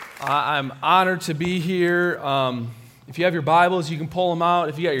I'm honored to be here. If you have your Bibles, you can pull them out.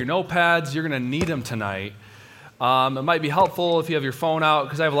 If you got your notepads, you're going to need them tonight. It might be helpful if you have your phone out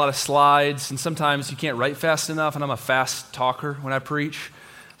because I have a lot of slides, and sometimes you can't write fast enough, and I'm a fast talker when I preach.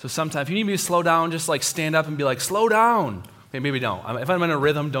 So sometimes if you need me to slow down, just like stand up and be like, slow down. Okay, maybe don't. If I'm in a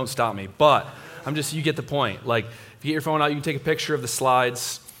rhythm, don't stop me. But you get the point. Like, if you get your phone out, you can take a picture of the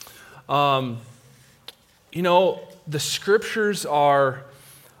slides. The scriptures are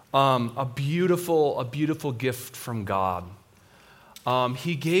a beautiful gift from God.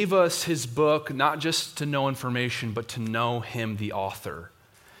 He gave us his book not just to know information, but to know him, the author.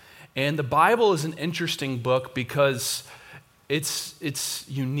 And the Bible is an interesting book because it's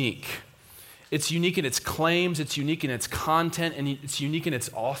unique. It's unique in its claims, it's unique in its content, and it's unique in its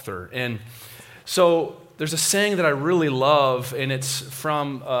author. And so there's a saying that I really love, and it's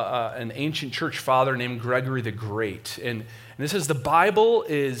from an ancient church father named Gregory the Great. And this is the Bible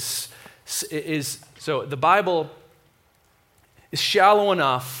is shallow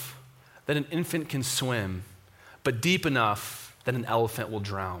enough that an infant can swim, but deep enough that an elephant will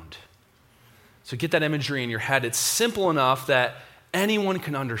drown. So get that imagery in your head. It's simple enough that anyone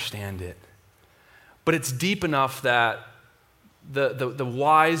can understand it, but it's deep enough that the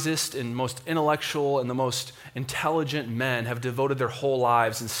wisest and most intellectual and the most intelligent men have devoted their whole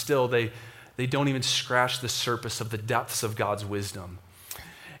lives, and still they don't even scratch the surface of the depths of God's wisdom.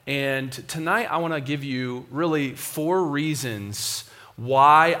 And tonight I want to give you really 4 reasons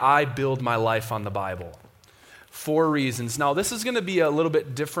why I build my life on the Bible. 4 reasons. Now, this is going to be a little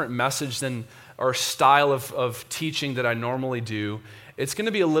bit different message than our style of teaching that I normally do. It's going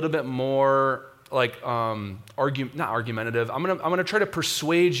to be a little bit more like not argumentative. I'm going to try to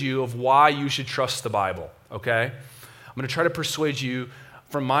persuade you of why you should trust the Bible, okay? I'm going to try to persuade you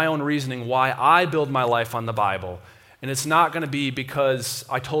from my own reasoning why I build my life on the Bible. And it's not going to be because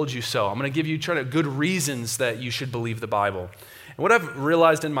I told you so. I'm going to give you good reasons that you should believe the Bible. And what I've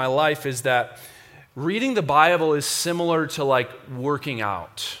realized in my life is that reading the Bible is similar to like working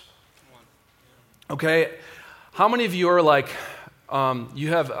out. Okay? How many of you are like, you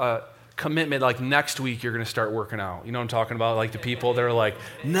have a commitment like next week you're going to start working out? You know what I'm talking about? Like the people that are like,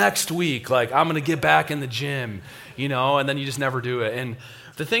 next week, like I'm going to get back in the gym, and then you just never do it. And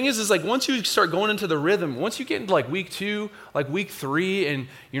the thing is like once you start going into the rhythm, once you get into like week 2, like week 3, and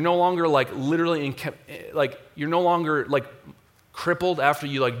you're no longer like literally you're no longer like crippled after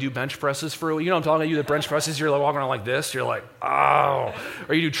you like do bench presses for, what I'm talking about, you do the bench presses, you're like walking around like this, you're like, oh.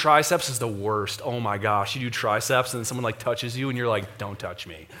 Or you do triceps is the worst. Oh my gosh, you do triceps and then someone like touches you and you're like, don't touch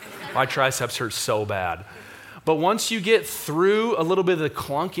me. My triceps hurt so bad. But once you get through a little bit of the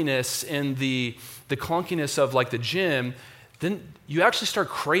clunkiness and the clunkiness of like the gym, then you actually start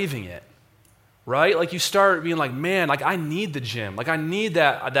craving it, right? Like you start being like, man, like I need the gym. Like I need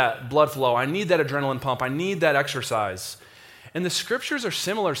that blood flow. I need that adrenaline pump. I need that exercise. And the scriptures are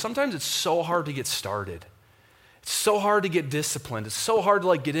similar. Sometimes it's so hard to get started. It's so hard to get disciplined. It's so hard to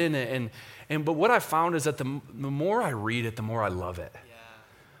like get in it. But what I found is that the more I read it, the more I love it. Yeah.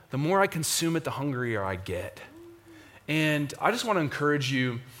 The more I consume it, the hungrier I get. And I just want to encourage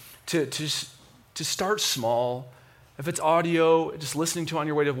you to start small. If it's audio, just listening to it on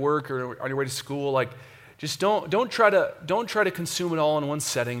your way to work or on your way to school, like just don't try to consume it all in one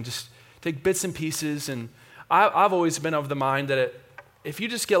setting. Just take bits and pieces. And I've always been of the mind that if you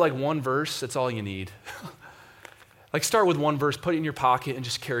just get like one verse, that's all you need. Like start with one verse, put it in your pocket, and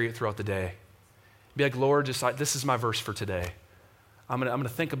just carry it throughout the day. Be like, Lord, this is my verse for today. I'm gonna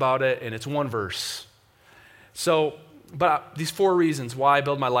think about it, and it's one verse. So, but these 4 reasons why I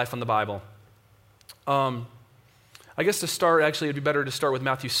build my life on the Bible. I guess to start, actually, it'd be better to start with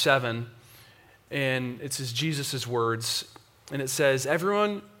Matthew 7, and it says Jesus' words, and it says,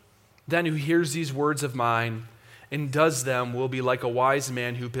 everyone then who hears these words of mine and does them will be like a wise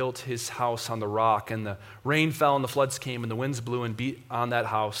man who built his house on the rock, and the rain fell and the floods came and the winds blew and beat on that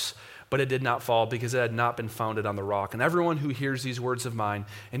house, but it did not fall because it had not been founded on the rock. And everyone who hears these words of mine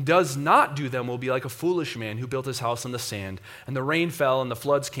and does not do them will be like a foolish man who built his house on the sand. And the rain fell and the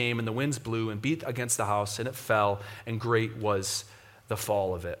floods came and the winds blew and beat against the house, and it fell, and great was the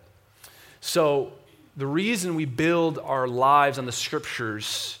fall of it. So the reason we build our lives on the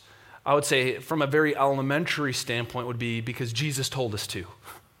scriptures, I would say from a very elementary standpoint, would be because Jesus told us to.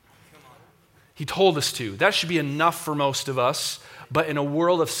 He told us to. That should be enough for most of us. But in a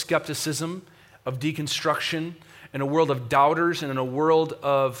world of skepticism, of deconstruction, in a world of doubters, and in a world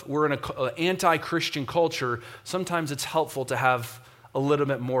of, we're in an anti-Christian culture, sometimes it's helpful to have a little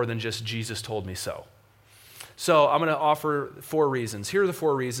bit more than just Jesus told me so. So I'm going to offer 4 reasons. Here are the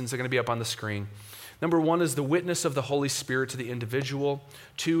 4 reasons. They're going to be up on the screen. Number 1 is the witness of the Holy Spirit to the individual.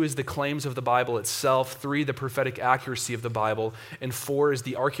 2 is the claims of the Bible itself. 3, the prophetic accuracy of the Bible. And 4 is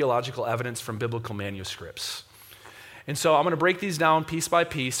the archaeological evidence from biblical manuscripts. And so I'm going to break these down piece by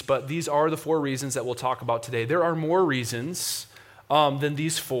piece, but these are the 4 reasons that we'll talk about today. There are more reasons than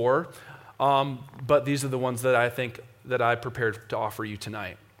these 4, but these are the ones that I think that I prepared to offer you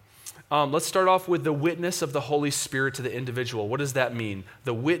tonight. Let's start off with the witness of the Holy Spirit to the individual. What does that mean?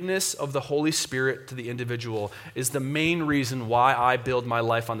 The witness of the Holy Spirit to the individual is the main reason why I build my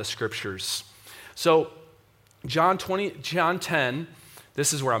life on the Scriptures. So John 10,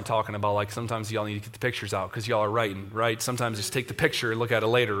 this is where I'm talking about, like sometimes y'all need to get the pictures out because y'all are writing, right? Sometimes just take the picture and look at it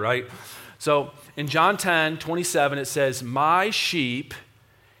later, right? So in John 10:27, it says, "My sheep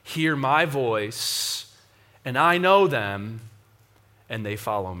hear my voice, and I know them, and they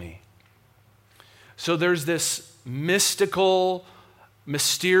follow me." So there's this mystical,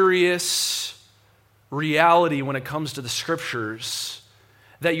 mysterious reality when it comes to the Scriptures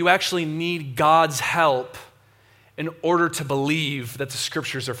that you actually need God's help in order to believe that the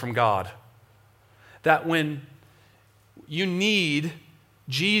Scriptures are from God. That when you need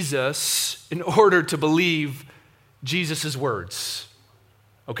Jesus in order to believe Jesus' words,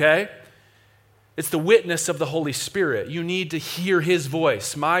 okay? It's the witness of the Holy Spirit. You need to hear his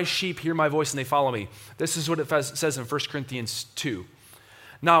voice. My sheep hear my voice and they follow me. This is what it says in 1 Corinthians 2.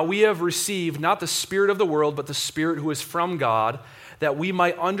 "Now we have received not the spirit of the world, but the Spirit who is from God, that we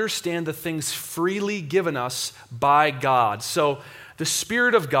might understand the things freely given us by God." So the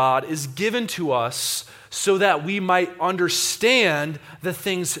Spirit of God is given to us so that we might understand the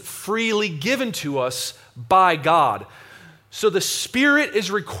things freely given to us by God. So the Spirit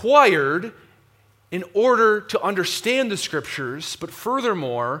is required in order to understand the Scriptures, but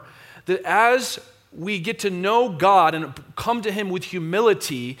furthermore, that as we get to know God and come to him with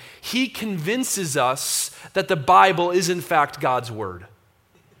humility, he convinces us that the Bible is in fact God's word.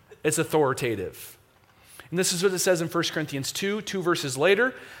 It's authoritative. And this is what it says in 1 Corinthians 2 verses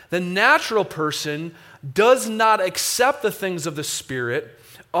later. "The natural person does not accept the things of the Spirit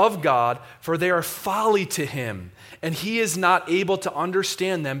of God, for they are folly to him, and he is not able to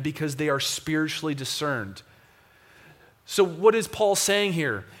understand them because they are spiritually discerned." So what is Paul saying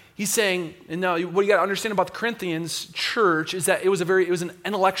here? He's saying, and now what you got to understand about the Corinthians church is that it was an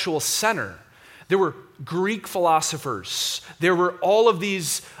intellectual center. There were Greek philosophers. There were all of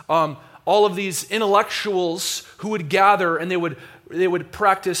these intellectuals who would gather, and they would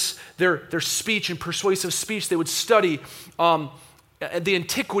practice their speech and persuasive speech. They would study the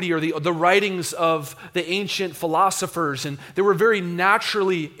antiquity or the writings of the ancient philosophers, and they were very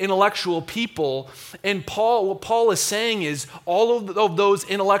naturally intellectual people. And what Paul is saying is all of those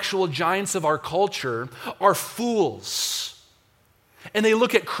intellectual giants of our culture are fools. And they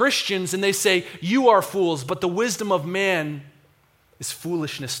look at Christians and they say, "You are fools, but the wisdom of man is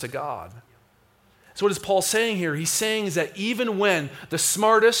foolishness to God." So what is Paul saying here? He's saying is that even when the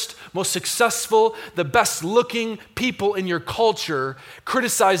smartest, most successful, the best looking people in your culture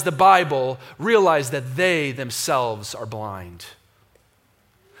criticize the Bible, realize that they themselves are blind.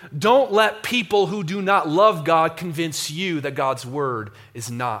 Don't let people who do not love God convince you that God's word is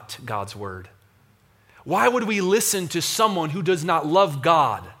not God's word. Why would we listen to someone who does not love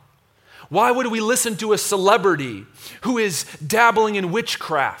God? Why would we listen to a celebrity who is dabbling in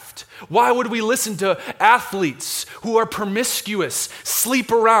witchcraft? Why would we listen to athletes who are promiscuous, sleep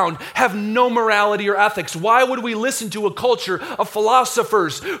around, have no morality or ethics? Why would we listen to a culture of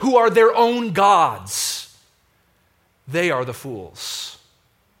philosophers who are their own gods? They are the fools.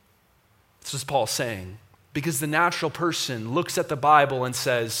 This is Paul saying. Because the natural person looks at the Bible and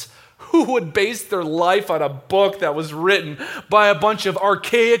says, who would base their life on a book that was written by a bunch of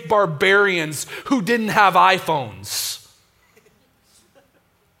archaic barbarians who didn't have iPhones?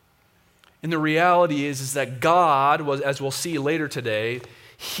 And the reality is that God was, as we'll see later today,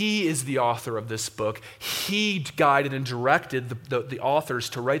 he is the author of this book. He guided and directed the authors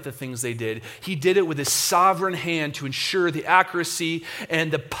to write the things they did. He did it with his sovereign hand to ensure the accuracy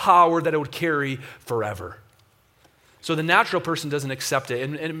and the power that it would carry forever. So the natural person doesn't accept it.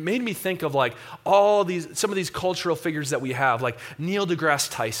 And it made me think of like some of these cultural figures that we have, like Neil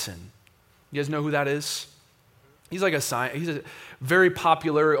deGrasse Tyson. You guys know who that is? He's a very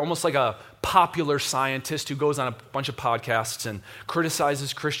popular, almost like a popular scientist who goes on a bunch of podcasts and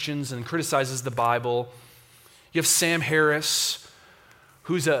criticizes Christians and criticizes the Bible. You have Sam Harris,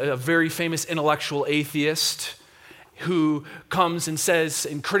 who's a very famous intellectual atheist, who comes and says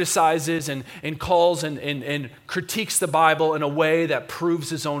and criticizes and calls and critiques the Bible in a way that proves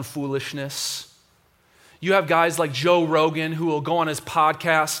his own foolishness. You have guys like Joe Rogan who will go on his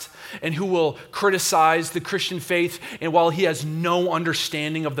podcast and who will criticize the Christian faith, and while he has no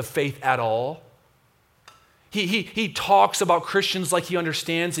understanding of the faith at all. He talks about Christians like he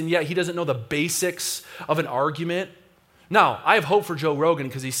understands, and yet he doesn't know the basics of an argument. Now, I have hope for Joe Rogan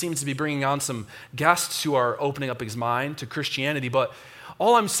because he seems to be bringing on some guests who are opening up his mind to Christianity, but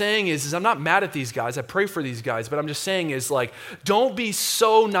all I'm saying is I'm not mad at these guys. I pray for these guys, but I'm just saying is like, don't be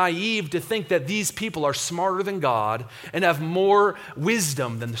so naive to think that these people are smarter than God and have more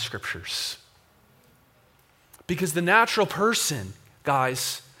wisdom than the Scriptures. Because the natural person,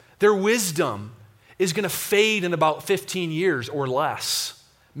 guys, their wisdom is going to fade in about 15 years or less,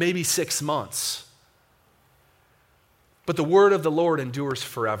 maybe 6 months. But the word of the Lord endures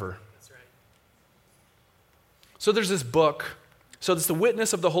forever. That's right. So there's this book. So it's the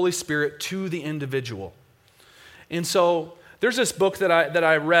witness of the Holy Spirit to the individual. And so there's this book that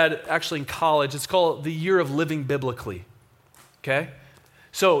I read actually in college. It's called The Year of Living Biblically. Okay?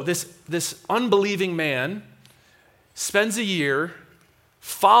 So this unbelieving man spends a year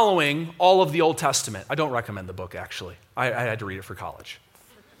following all of the Old Testament. I don't recommend the book, actually. I had to read it for college.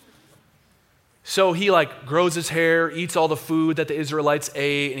 So he grows his hair, eats all the food that the Israelites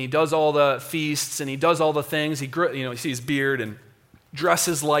ate, and he does all the feasts, and he does all the things. He sees his beard and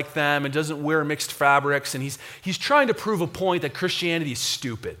dresses like them and doesn't wear mixed fabrics, and he's trying to prove a point that Christianity is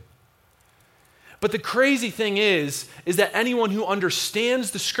stupid. But the crazy thing is that anyone who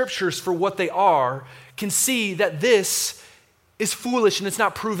understands the Scriptures for what they are can see that this is foolish and it's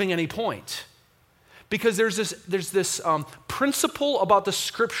not proving any point. Because there's this principle about the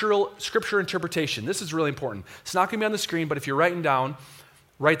scripture interpretation. This is really important. It's not going to be on the screen, but if you're writing down,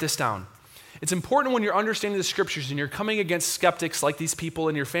 write this down. It's important when you're understanding the Scriptures and you're coming against skeptics like these people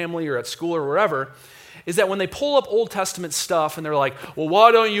in your family or at school or wherever, is that when they pull up Old Testament stuff and they're like, well,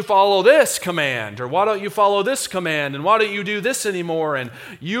 why don't you follow this command? Or why don't you follow this command? And why don't you do this anymore? And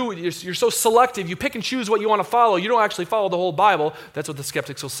you're so selective. You pick and choose what you want to follow. You don't actually follow the whole Bible. That's what the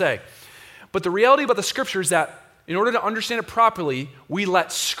skeptics will say. But the reality about the Scripture is that in order to understand it properly, we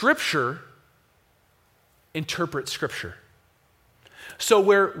let Scripture interpret Scripture. So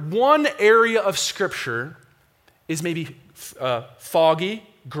where one area of Scripture is maybe foggy,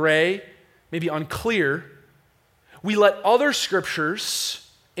 gray, maybe unclear, we let other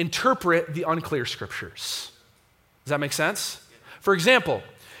Scriptures interpret the unclear Scriptures. Does that make sense? For example,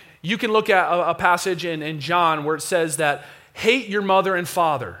 you can look at a passage in John where it says that hate your mother and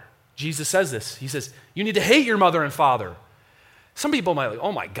father. Jesus says this. He says, you need to hate your mother and father. Some people might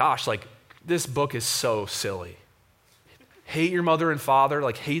oh my gosh, this book is so silly. Hate your mother and father,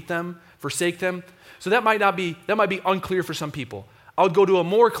 hate them, forsake them. So that might be unclear for some people. I would go to a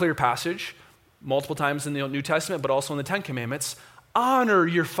more clear passage, multiple times in the New Testament, but also in the Ten Commandments. Honor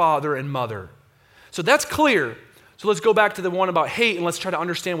your father and mother. So that's clear. So let's go back to the one about hate and let's try to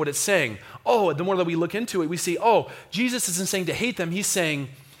understand what it's saying. The more that we look into it, we see, Jesus isn't saying to hate them. He's saying,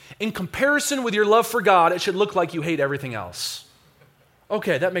 in comparison with your love for God, it should look like you hate everything else.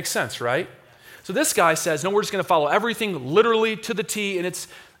 Okay, that makes sense, right? So this guy says, no, we're just going to follow everything literally to the T, and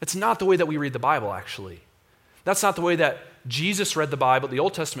it's not the way that we read the Bible, actually. That's not the way that Jesus read the Bible, the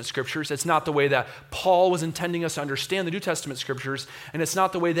Old Testament Scriptures. It's not the way that Paul was intending us to understand the New Testament Scriptures, and it's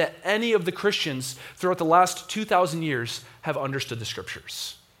not the way that any of the Christians throughout the last 2,000 years have understood the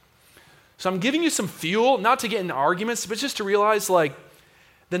Scriptures. So I'm giving you some fuel, not to get into arguments, but just to realize,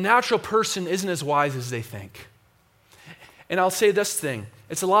 the natural person isn't as wise as they think. And I'll say this thing.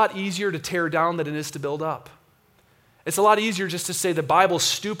 It's a lot easier to tear down than it is to build up. It's a lot easier just to say the Bible's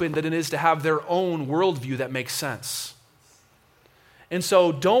stupid than it is to have their own worldview that makes sense. And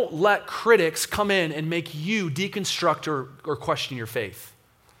so don't let critics come in and make you deconstruct or question your faith.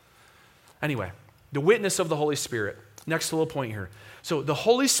 Anyway, the witness of the Holy Spirit. Next little point here. So the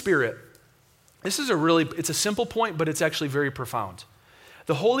Holy Spirit, it's a simple point, but it's actually very profound.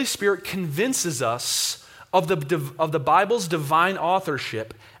 The Holy Spirit convinces us of the Bible's divine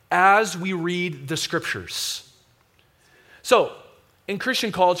authorship as we read the Scriptures. So, in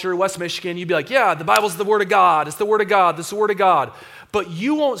Christian culture, West Michigan, you'd be like, yeah, the Bible's the Word of God. It's the Word of God. It's the Word of God. But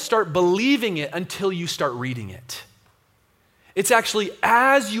you won't start believing it until you start reading it. It's actually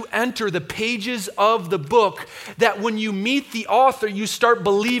as you enter the pages of the book that when you meet the author, you start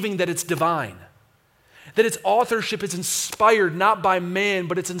believing that it's divine. That its authorship is inspired not by man,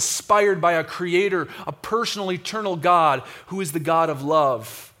 but it's inspired by a creator, a personal, eternal God who is the God of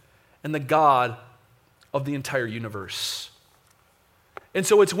love and the God of the entire universe. And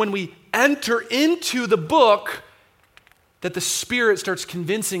so it's when we enter into the book that the Spirit starts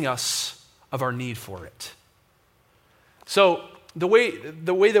convincing us of our need for it. So the way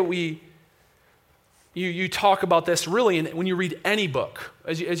that we You talk about this really when you read any book,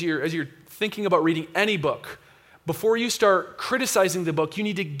 as you're thinking about reading any book, before you start criticizing the book, you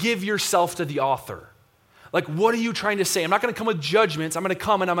need to give yourself to the author. Like, what are you trying to say? I'm not going to come with judgments. I'm going to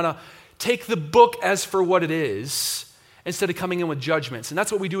come and I'm going to take the book as for what it is instead of coming in with judgments. And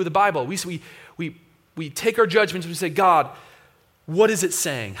that's what we do with the Bible. We take our judgments and we say, God, what is it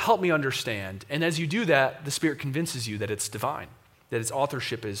saying? Help me understand. And as you do that, the Spirit convinces you that it's divine, that its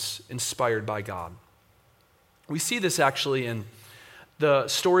authorship is inspired by God. We see this actually in the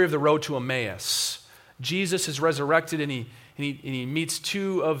story of the road to Emmaus. Jesus is resurrected and he meets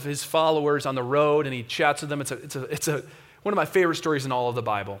two of his followers on the road and he chats with them. It's one of my favorite stories in all of the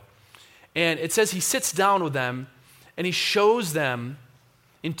Bible. And it says he sits down with them and he shows them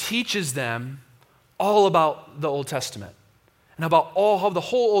and teaches them all about the Old Testament and about how the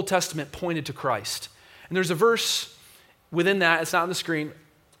whole Old Testament pointed to Christ. And there's a verse within that. It's not on the screen.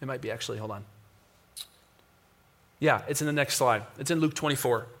 It might be actually. Hold on. Yeah, it's in the next slide. It's in Luke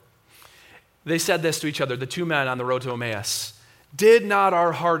 24. They said this to each other, the two men on the road to Emmaus. Did not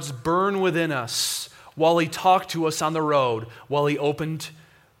our hearts burn within us while he talked to us on the road, while he opened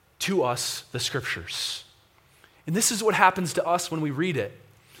to us the Scriptures? And this is what happens to us when we read it.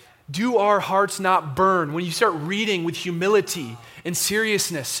 Do our hearts not burn? When you start reading with humility and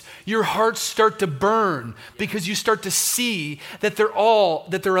seriousness, your hearts start to burn because you start to see that they're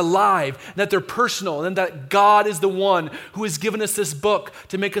alive, that they're personal, and that God is the one who has given us this book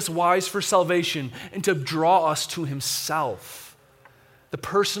to make us wise for salvation and to draw us to himself. The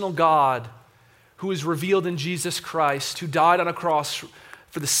personal God who is revealed in Jesus Christ, who died on a cross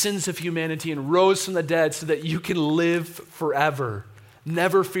for the sins of humanity and rose from the dead so that you can live forever,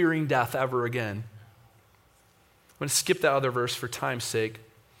 never fearing death ever again. I'm going to skip that other verse for time's sake.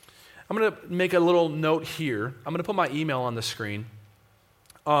 I'm going to make a little note here. I'm going to put my email on the screen.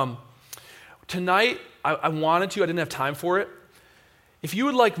 Tonight, I wanted to, I didn't have time for it. If you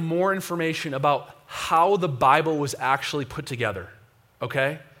would like more information about how the Bible was actually put together,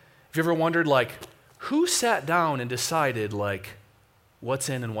 okay? Have you ever wondered, like, who sat down and decided, like, what's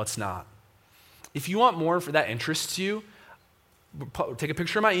in and what's not? If you want more for that interests you, take a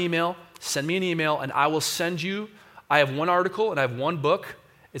picture of my email, send me an email, and I will send you. I have one article and I have one book.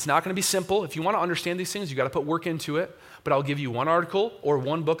 It's not going to be simple. If you want to understand these things, you got to put work into it. But I'll give you one article or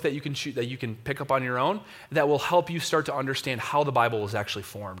one book that you can pick up on your own that will help you start to understand how the Bible was actually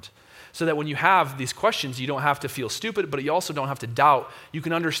formed. So that when you have these questions, you don't have to feel stupid, but you also don't have to doubt. You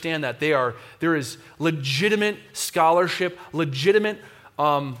can understand that there is legitimate scholarship, legitimate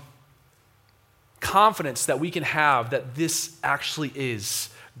confidence that we can have that this actually is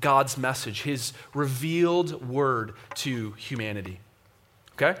God's message, his revealed word to humanity.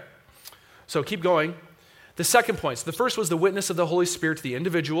 Okay? So keep going. The second point. So the first was the witness of the Holy Spirit to the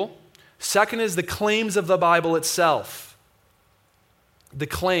individual. Second is the claims of the Bible itself. The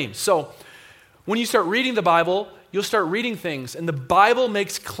claims. So when you start reading the Bible, you'll start reading things, and the Bible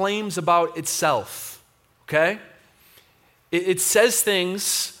makes claims about itself. Okay? It says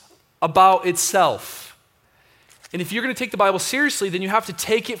things about itself. And if you're going to take the Bible seriously, then you have to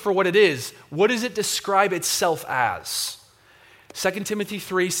take it for what it is. What does it describe itself as? 2 Timothy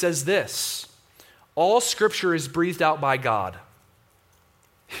 3 says this: all Scripture is breathed out by God.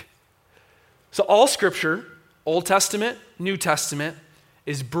 So all Scripture, Old Testament, New Testament,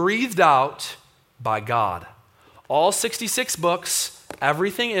 is breathed out by God. All 66 books,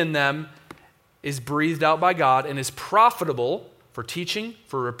 everything in them is breathed out by God and is profitable for teaching,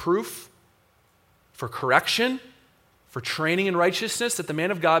 for reproof, for correction, for training in righteousness, that the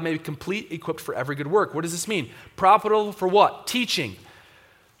man of God may be complete, equipped for every good work. What does this mean? Profitable for what? Teaching.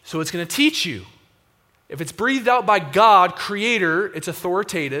 So it's going to teach you. If it's breathed out by God, Creator, it's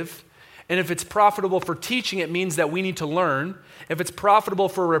authoritative. And if it's profitable for teaching, it means that we need to learn. If it's profitable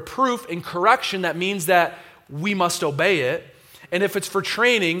for reproof and correction, that means that we must obey it. And if it's for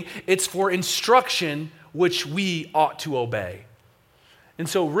training, it's for instruction, which we ought to obey. And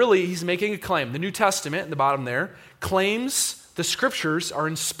so really, he's making a claim. The New Testament, in the bottom there, claims the Scriptures are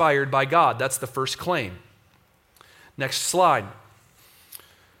inspired by God. That's the first claim. Next slide.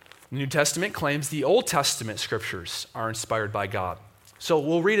 The New Testament claims the Old Testament Scriptures are inspired by God. So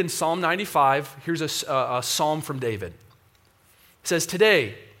we'll read in Psalm 95. Here's a psalm from David. It says,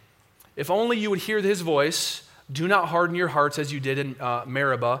 "Today, if only you would hear his voice, do not harden your hearts as you did in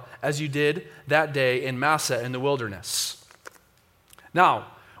Meribah, as you did that day in Massah in the wilderness." Now,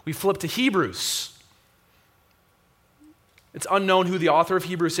 we flip to Hebrews. It's unknown who the author of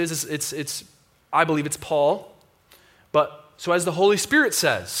Hebrews is. I believe it's Paul. But so as the Holy Spirit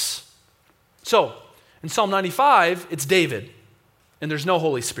says. So, in Psalm 95, it's David, and there's no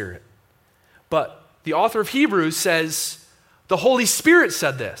Holy Spirit. But the author of Hebrews says, the Holy Spirit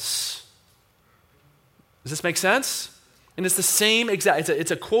said this. Does this make sense? And it's the same exact,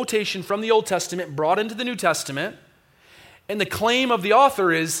 it's a quotation from the Old Testament brought into the New Testament. And the claim of the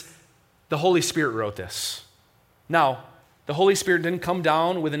author is the Holy Spirit wrote this. Now, the Holy Spirit didn't come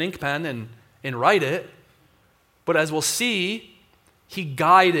down with an ink pen and write it, but as we'll see, he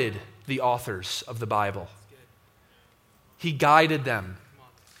guided the authors of the Bible. He guided them.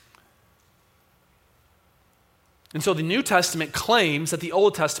 And so the New Testament claims that the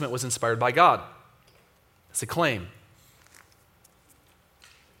Old Testament was inspired by God. That's a claim.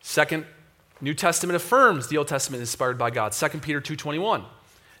 Second, New Testament affirms the Old Testament is inspired by God. 2 Peter 2:21.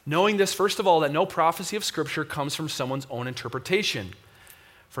 Knowing this, first of all, that no prophecy of Scripture comes from someone's own interpretation.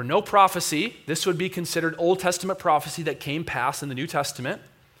 For no prophecy, this would be considered Old Testament prophecy that came past in the New Testament,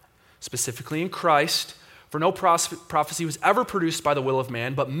 specifically in Christ. For no prophecy was ever produced by the will of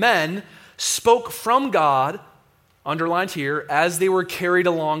man, but men spoke from God, underlined here, as they were carried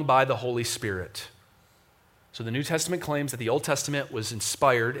along by the Holy Spirit. So the New Testament claims that the Old Testament was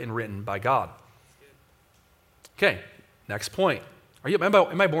inspired and written by God. Okay, next point.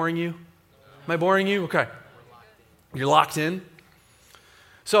 Am I boring you? Am I boring you? Okay. You're locked in?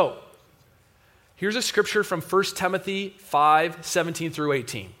 So, here's a scripture from 1 Timothy 5:17 through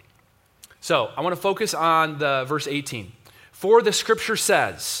 18. So, I want to focus on the verse 18. For the scripture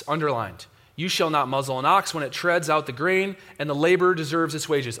says, underlined, you shall not muzzle an ox when it treads out the grain, and the laborer deserves its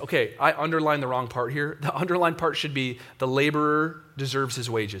wages. Okay, I underlined the wrong part here. The underlined part should be the laborer deserves his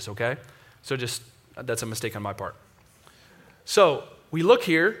wages, okay? So that's a mistake on my part. So we look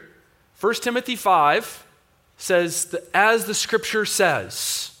here, 1 Timothy 5 says, as the scripture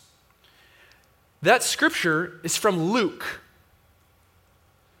says. That scripture is from Luke.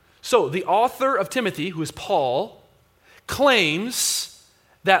 So the author of Timothy, who is Paul, claims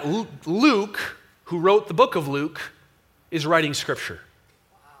that Luke, who wrote the book of Luke, is writing scripture.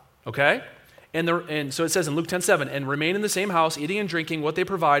 Okay? And so it says in Luke 10:7, and remain in the same house, eating and drinking what they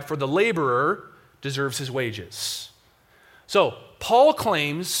provide, for the laborer deserves his wages. So Paul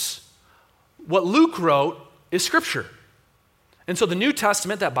claims what Luke wrote is scripture. And so the New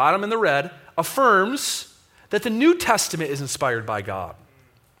Testament, that bottom in the red, affirms that the New Testament is inspired by God.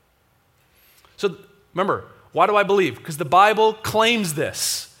 So remember, why do I believe? Because the Bible claims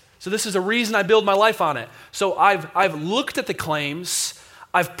this. So this is a reason I build my life on it. So I've looked at the claims,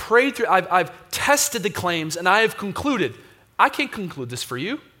 I've prayed through, I've tested the claims, and I have concluded, I can't conclude this for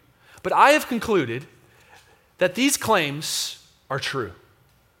you, but I have concluded that these claims are true,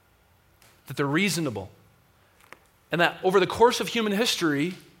 that they're reasonable, and that over the course of human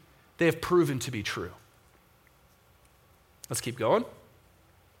history, they have proven to be true. Let's keep going.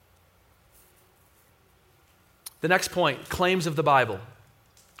 The next point, claims of the Bible.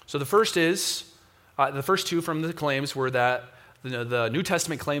 So the first two from the claims were that the New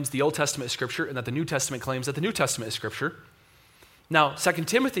Testament claims the Old Testament is Scripture, and that the New Testament claims that the New Testament is Scripture. Now, 2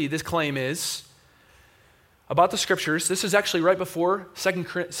 Timothy, this claim is about the Scriptures. This is actually right before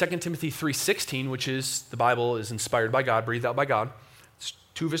 2 Timothy 3:16, which is the Bible is inspired by God, breathed out by God. It's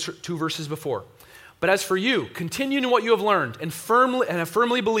two verses before. But as for you, continue in what you have learned and have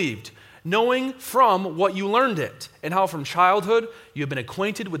firmly believed, knowing from what you learned it, and how from childhood you have been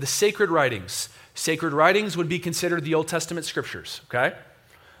acquainted with the sacred writings. Sacred writings would be considered the Old Testament scriptures, okay?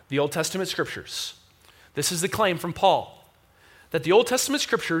 The Old Testament scriptures. This is the claim from Paul, that the Old Testament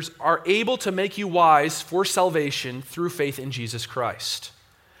scriptures are able to make you wise for salvation through faith in Jesus Christ.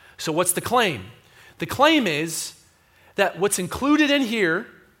 So what's the claim? The claim is that what's included in here,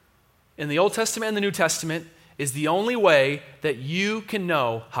 in the Old Testament and the New Testament, is the only way that you can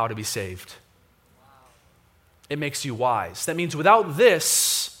know how to be saved. It makes you wise. That means without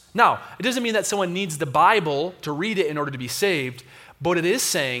this, now, it doesn't mean that someone needs the Bible to read it in order to be saved, but what it is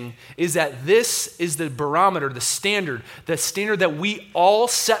saying is that this is the barometer, the standard that we all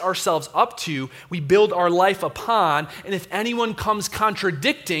set ourselves up to, we build our life upon, and if anyone comes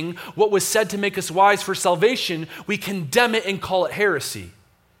contradicting what was said to make us wise for salvation, we condemn it and call it heresy.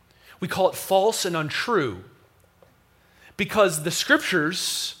 We call it false and untrue. Because the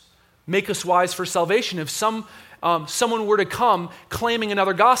scriptures make us wise for salvation. If someone were to come claiming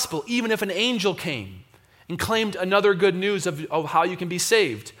another gospel, even if an angel came and claimed another good news of how you can be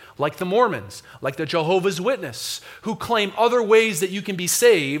saved, like the Mormons, like the Jehovah's Witness, who claim other ways that you can be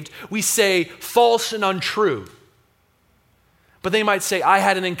saved, we say false and untrue. But they might say, I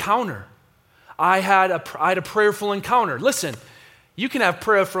had an encounter. I had a prayerful encounter. Listen, you can have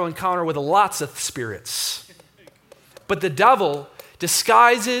prayerful encounter with lots of spirits. But the devil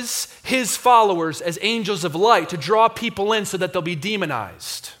disguises his followers as angels of light to draw people in so that they'll be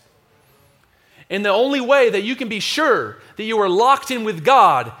demonized. And the only way that you can be sure that you are locked in with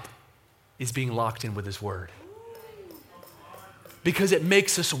God is being locked in with His Word. Because it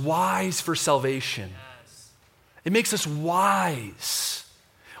makes us wise for salvation. It makes us wise.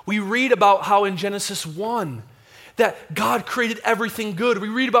 We read about how in Genesis 1 that God created everything good. We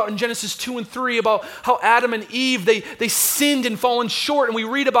read about in Genesis 2 and 3 about how Adam and Eve, they sinned and fallen short. And we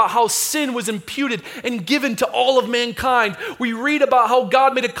read about how sin was imputed and given to all of mankind. We read about how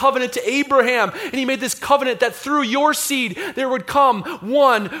God made a covenant to Abraham. And He made this covenant that through your seed there would come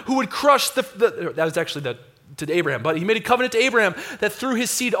one who would crush that was actually to Abraham, but He made a covenant to Abraham that through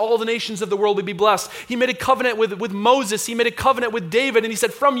his seed all the nations of the world would be blessed. He made a covenant with Moses. He made a covenant with David, and He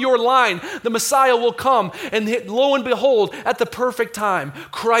said, from your line, the Messiah will come. And lo and behold, at the perfect time,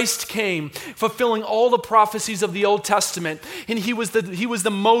 Christ came, fulfilling all the prophecies of the Old Testament. And He was the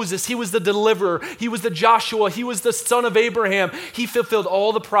Moses. He was the deliverer. He was the Joshua. He was the son of Abraham. He fulfilled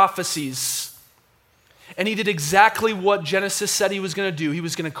all the prophecies. And He did exactly what Genesis said He was going to do. He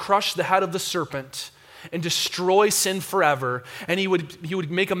was going to crush the head of the serpent and destroy sin forever. And he would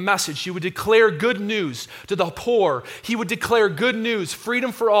make a message. He would declare good news to the poor. He would declare good news,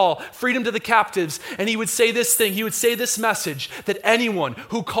 freedom for all, freedom to the captives. And He would say this thing, He would say this message, that anyone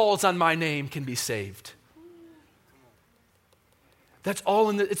who calls on my name can be saved. That's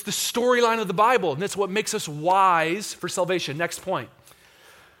all it's the storyline of the Bible, and that's what makes us wise for salvation. Next point.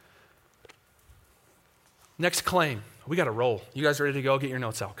 Next claim. We got to roll. You guys ready to go? Get your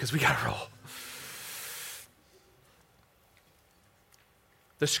notes out, because we got to roll.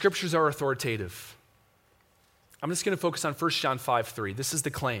 The Scriptures are authoritative. I'm just going to focus on 1 John 5:3. This is the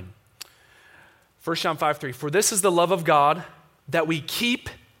claim. 1 John 5:3. For this is the love of God, that we keep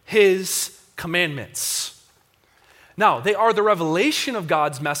His commandments. Now, they are the revelation of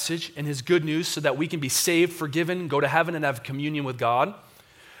God's message and His good news so that we can be saved, forgiven, go to heaven, and have communion with God.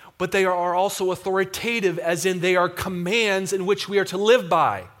 But they are also authoritative, as in they are commands in which we are to live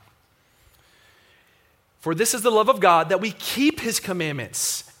by. For this is the love of God, that we keep His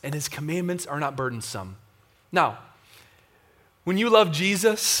commandments, and His commandments are not burdensome. Now, when you love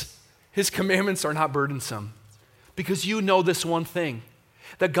Jesus, His commandments are not burdensome, because you know this one thing,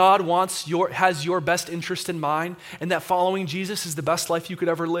 that God has your best interest in mind, and that following Jesus is the best life you could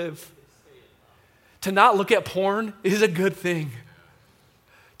ever live. To not look at porn is a good thing.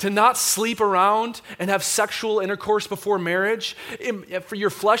 To not sleep around and have sexual intercourse before marriage, for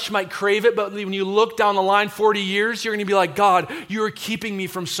your flesh might crave it, but when you look down the line 40 years, you're going to be like, God, you are keeping me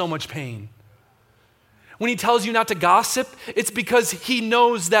from so much pain. When He tells you not to gossip, it's because He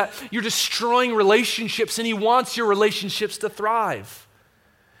knows that you're destroying relationships and He wants your relationships to thrive.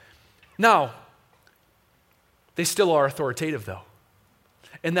 Now, they still are authoritative though.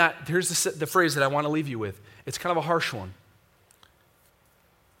 And here's the phrase that I want to leave you with. It's kind of a harsh one.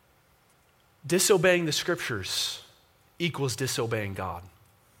 Disobeying the Scriptures equals disobeying God.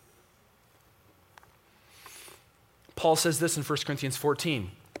 Paul says this in 1 Corinthians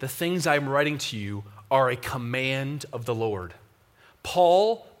 14. The things I am writing to you are a command of the Lord.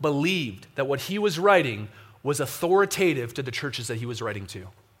 Paul believed that what he was writing was authoritative to the churches that he was writing to.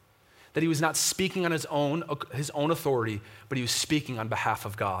 That he was not speaking on his own authority, but he was speaking on behalf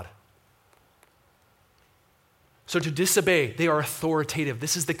of God. So to disobey, they are authoritative.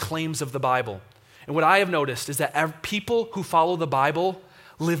 This is the claims of the Bible. And what I have noticed is that people who follow the Bible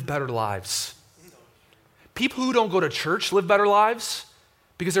live better lives. People who don't go to church live better lives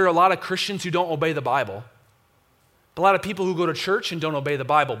because there are a lot of Christians who don't obey the Bible. A lot of people who go to church and don't obey the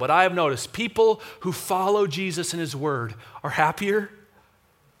Bible. But I have noticed people who follow Jesus and His Word are happier.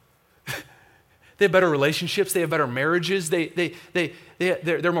 They have better relationships. They have better marriages.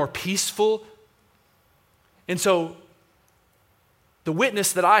 They're more peaceful. And so the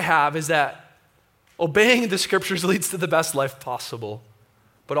witness that I have is that obeying the Scriptures leads to the best life possible,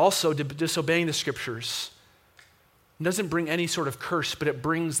 but also disobeying the Scriptures doesn't bring any sort of curse, but it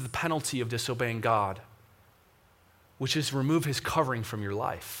brings the penalty of disobeying God, which is remove His covering from your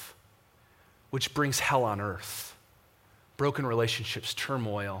life, which brings hell on earth, broken relationships,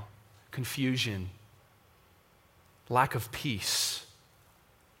 turmoil, confusion, lack of peace.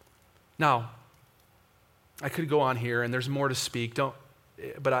 Now, I could go on here, and there's more to speak. The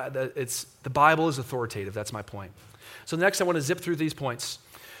Bible is authoritative. That's my point. So next, I want to zip through these points.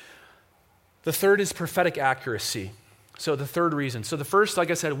 The third is prophetic accuracy. So the third reason. So the first, like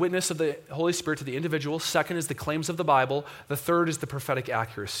I said, witness of the Holy Spirit to the individual. Second is the claims of the Bible. The third is the prophetic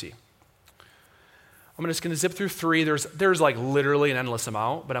accuracy. I'm just going to zip through three. There's like literally an endless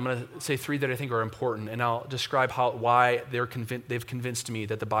amount, but I'm going to say three that I think are important, and I'll describe why they've convinced me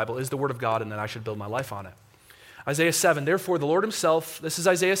that the Bible is the Word of God and that I should build my life on it. Isaiah 7, therefore the Lord himself, this is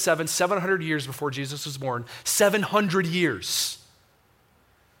Isaiah 7, 700 years before Jesus was born, 700 years.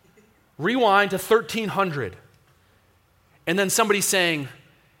 Rewind to 1300. And then somebody saying,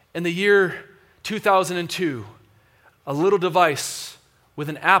 in the year 2002, a little device with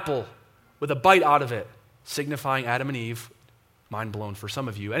an apple with a bite out of it, signifying Adam and Eve. Mind blown for some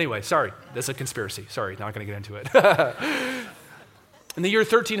of you. Anyway, sorry, that's a conspiracy. Sorry, not going to get into it. In the year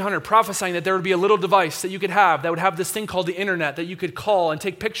 1300, prophesying that there would be a little device that you could have that would have this thing called the internet that you could call and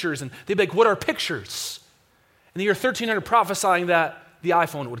take pictures, and they'd be like, what are pictures? In the year 1300, prophesying that the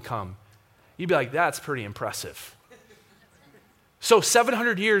iPhone would come. You'd be like, that's pretty impressive. So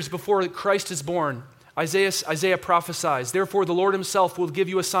 700 years before Christ is born, Isaiah prophesies, therefore the Lord himself will give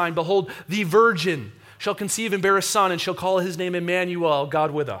you a sign. Behold, the virgin shall conceive and bear a son, and shall call his name Emmanuel,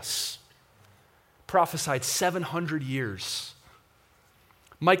 God with us. Prophesied 700 years.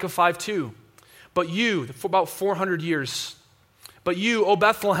 Micah 5:2, but you, for about 400 years, but you, O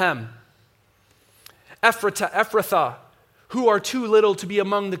Bethlehem, Ephrathah, who are too little to be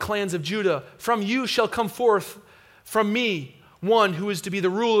among the clans of Judah, from you shall come forth from me one who is to be the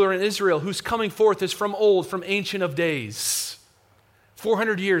ruler in Israel, whose coming forth is from old, from ancient of days.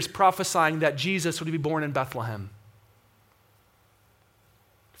 400 years prophesying that Jesus would be born in Bethlehem.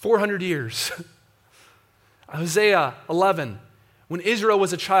 400 years. Hosea 11, when Israel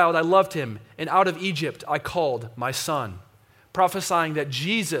was a child, I loved him, and out of Egypt I called my son. Prophesying that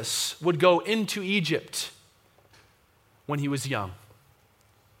Jesus would go into Egypt when he was young.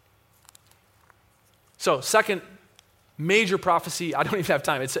 So, second major prophecy, I don't even have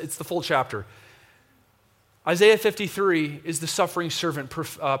time, it's the full chapter. Isaiah 53 is the suffering servant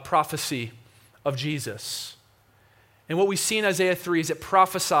prophecy of Jesus. And what we see in Isaiah 3 is it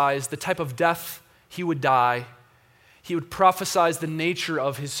prophesies the type of death he would die. He would prophesize the nature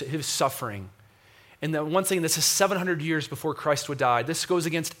of his suffering. And then once again, this is 700 years before Christ would die. This goes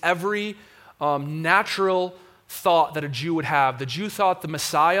against every natural thought that a Jew would have. The Jew thought the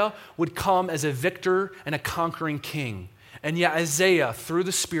Messiah would come as a victor and a conquering king. And yet Isaiah, through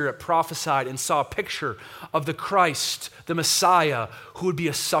the Spirit, prophesied and saw a picture of the Christ, the Messiah, who would be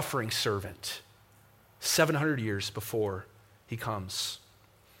a suffering servant 700 years before he comes.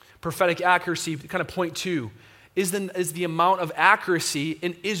 Prophetic accuracy, kind of point two, is the amount of accuracy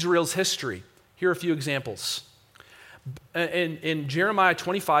in Israel's history. Here are a few examples. In Jeremiah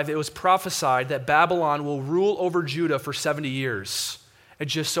 25, it was prophesied that Babylon will rule over Judah for 70 years. It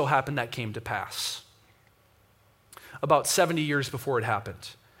just so happened that came to pass. About 70 years before it happened.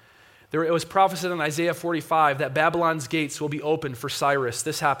 It was prophesied in Isaiah 45 that Babylon's gates will be opened for Cyrus.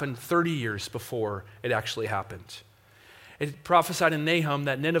 This happened 30 years before it actually happened. It prophesied in Nahum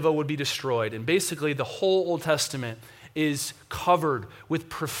that Nineveh would be destroyed. And basically, the whole Old Testament is covered with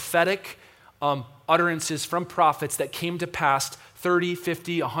prophetic utterances from prophets that came to pass 30,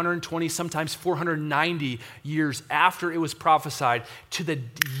 50, 120, sometimes 490 years after it was prophesied to the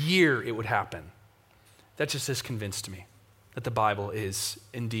year it would happen. That just has convinced me that the Bible is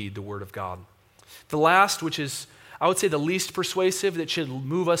indeed the Word of God. The last, which is, I would say, the least persuasive, that should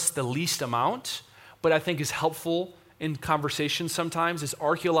move us the least amount, but I think is helpful in conversation sometimes, is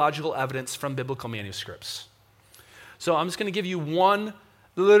archaeological evidence from biblical manuscripts. So I'm just going to give you one.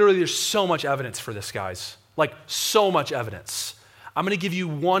 Literally, there's so much evidence for this, guys. Like, so much evidence. I'm going to give you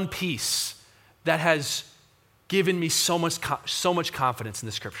one piece that has given me so much confidence in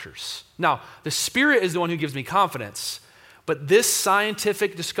the Scriptures. Now, the Spirit is the one who gives me confidence, but this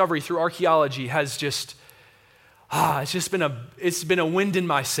scientific discovery through archaeology has just, it's been a wind in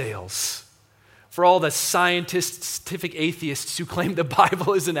my sails. For all the scientific atheists who claim the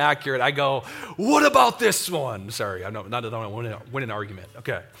Bible isn't accurate, I go, what about this one? Sorry, not that I don't want to win an argument.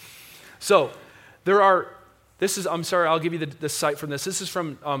 Okay. So I'll give you the cite from this. This is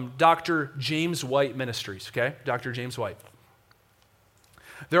from Dr. James White Ministries, okay? Dr. James White.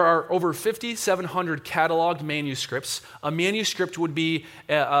 There are over 5,700 cataloged manuscripts. A manuscript would be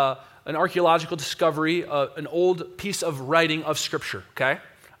an archaeological discovery, an old piece of writing of Scripture, okay?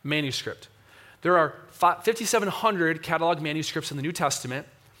 Manuscript. There are 5,700 cataloged manuscripts in the New Testament.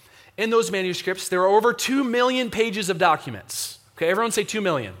 In those manuscripts, there are over 2 million pages of documents. Okay, everyone say 2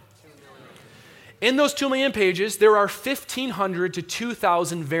 million. 2 million. In those 2 million pages, there are 1,500 to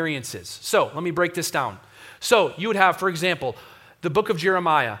 2,000 variances. So let me break this down. So you would have, for example, the book of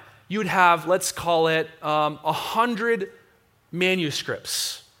Jeremiah. You would have, let's call it 100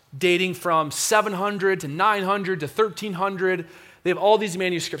 manuscripts dating from 700 to 900 to 1,300. They have all these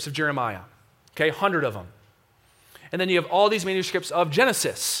manuscripts of Jeremiah. Okay, 100 of them. And then you have all these manuscripts of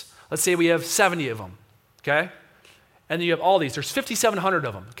Genesis. Let's say we have 70 of them, okay? And then you have all these. There's 5,700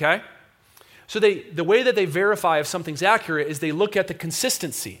 of them, okay? So the way that they verify if something's accurate is they look at the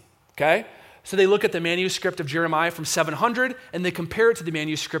consistency, okay? So they look at the manuscript of Jeremiah from 700 and they compare it to the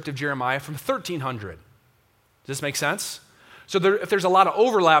manuscript of Jeremiah from 1300. Does this make sense? So if there's a lot of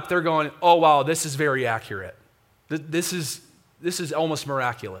overlap, they're going, oh wow, this is very accurate. This is almost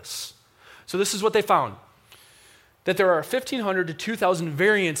miraculous. So this is what they found, that there are 1,500 to 2,000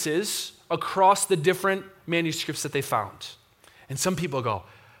 variances across the different manuscripts that they found. And some people go,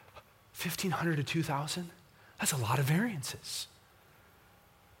 1,500 to 2,000? That's a lot of variances.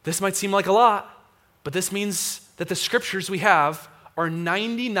 This might seem like a lot, but this means that the scriptures we have are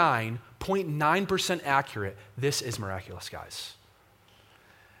 99.9% accurate. This is miraculous, guys.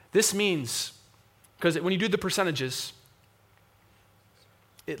 This means, because when you do the percentages,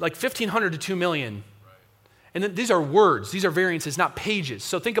 like 1,500 to 2 million, and then these are words, these are variances, not pages.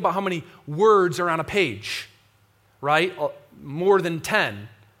 So think about how many words are on a page, right? More than 10.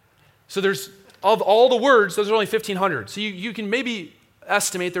 So there's, of all the words, those are only 1,500. So you can maybe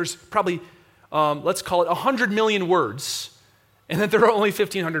estimate there's probably, let's call it 100 million words, and that there are only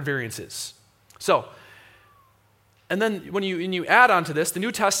 1,500 variances. So, and then when you add on to this, the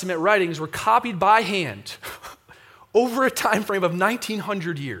New Testament writings were copied by hand over a time frame of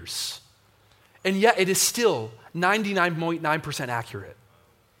 1,900 years. And yet it is still 99.9% accurate.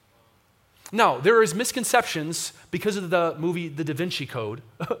 Now, there is misconceptions because of the movie The Da Vinci Code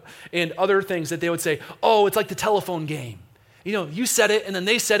and other things that they would say, oh, it's like the telephone game. You know, you said it and then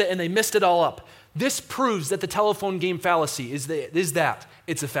they said it and they messed it all up. This proves that the telephone game fallacy is that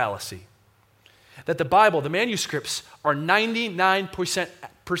it's a fallacy. That the Bible, the manuscripts, are 99%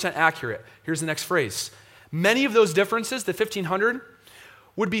 accurate. Here's the next phrase. Many of those differences, the 1,500,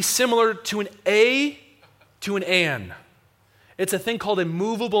 would be similar to an A to an an. It's a thing called a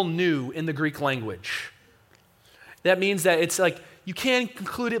movable nu in the Greek language. That means that it's like you can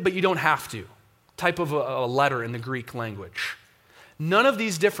conclude it, but you don't have to. Type of a letter in the Greek language. None of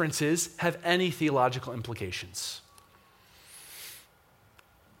these differences have any theological implications.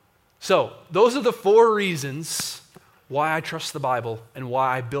 So, those are the 4 reasons why I trust the Bible and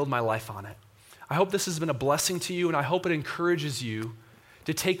why I build my life on it. I hope this has been a blessing to you, and I hope it encourages you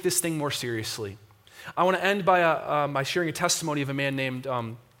to take this thing more seriously. I want to end by sharing a testimony of a man named,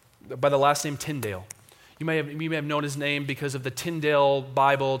 by the last name Tyndale. You may have known his name because of the Tyndale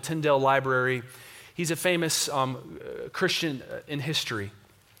Bible, Tyndale Library. He's a famous Christian in history.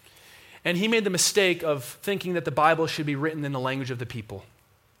 And he made the mistake of thinking that the Bible should be written in the language of the people.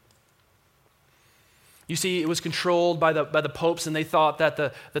 You see, it was controlled by the popes, and they thought that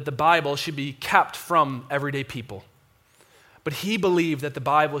the Bible should be kept from everyday people. But he believed that the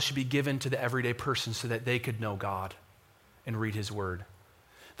Bible should be given to the everyday person so that they could know God and read his word.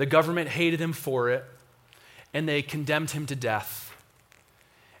 The government hated him for it, and they condemned him to death.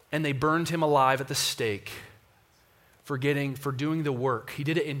 And they burned him alive at the stake for doing the work. He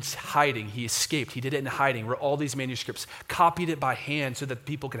did it in hiding. He escaped. He did it in hiding, wrote all these manuscripts, copied it by hand so that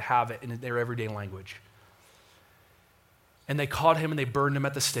people could have it in their everyday language. And they caught him and they burned him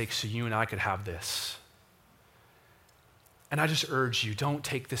at the stake so you and I could have this. And I just urge you, don't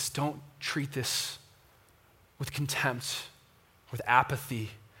treat this with contempt, with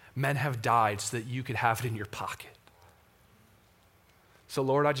apathy. Men have died so that you could have it in your pocket. So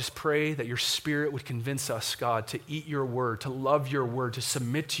Lord, I just pray that your Spirit would convince us, God, to eat your word, to love your word, to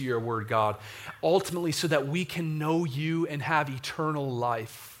submit to your word, God, ultimately so that we can know you and have eternal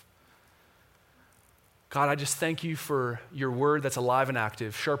life. God, I just thank you for your word that's alive and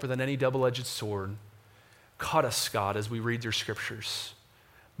active, sharper than any double-edged sword. Cut us, God, as we read your scriptures.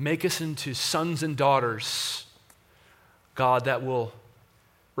 Make us into sons and daughters, God, that will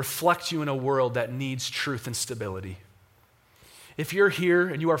reflect you in a world that needs truth and stability. If you're here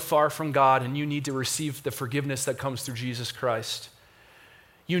and you are far from God and you need to receive the forgiveness that comes through Jesus Christ,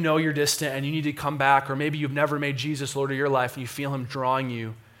 you know you're distant and you need to come back, or maybe you've never made Jesus Lord of your life and you feel him drawing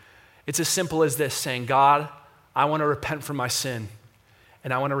you. It's as simple as this, saying, God, I want to repent from my sin.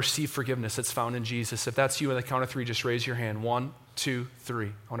 And I want to receive forgiveness that's found in Jesus. If that's you, on the count of 3, just raise your hand. 1, 2, 3. I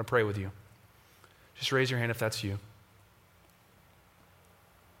want to pray with you. Just raise your hand if that's you.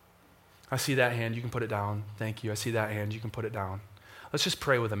 I see that hand. You can put it down. Thank you. I see that hand. You can put it down. Let's just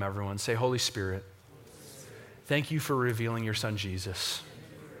pray with them, everyone. Say, Holy Spirit, thank you for revealing your son, Jesus.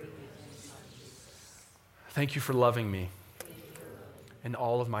 Thank you for loving me in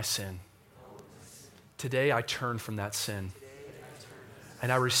all of my sin. Today, I turn from that sin.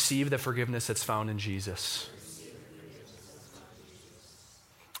 And I receive the forgiveness that's found in Jesus.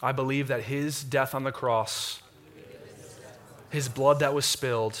 I believe that his death on the cross, his blood that was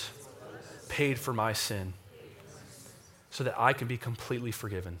spilled, paid for my sin so that I can be completely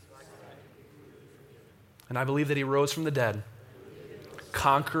forgiven. And I believe that he rose from the dead,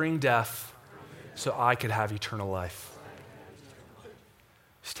 conquering death so I could have eternal life.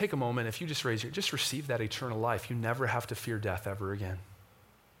 Just take a moment. If you just just receive that eternal life. You never have to fear death ever again.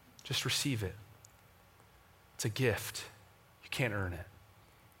 Just receive it. It's a gift. You can't earn it.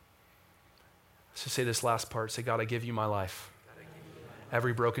 So say this last part. Say, God, I give you my life.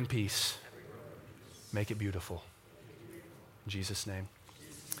 Every broken piece, make it beautiful. In Jesus' name,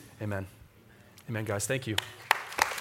 amen. Amen, guys. Thank you.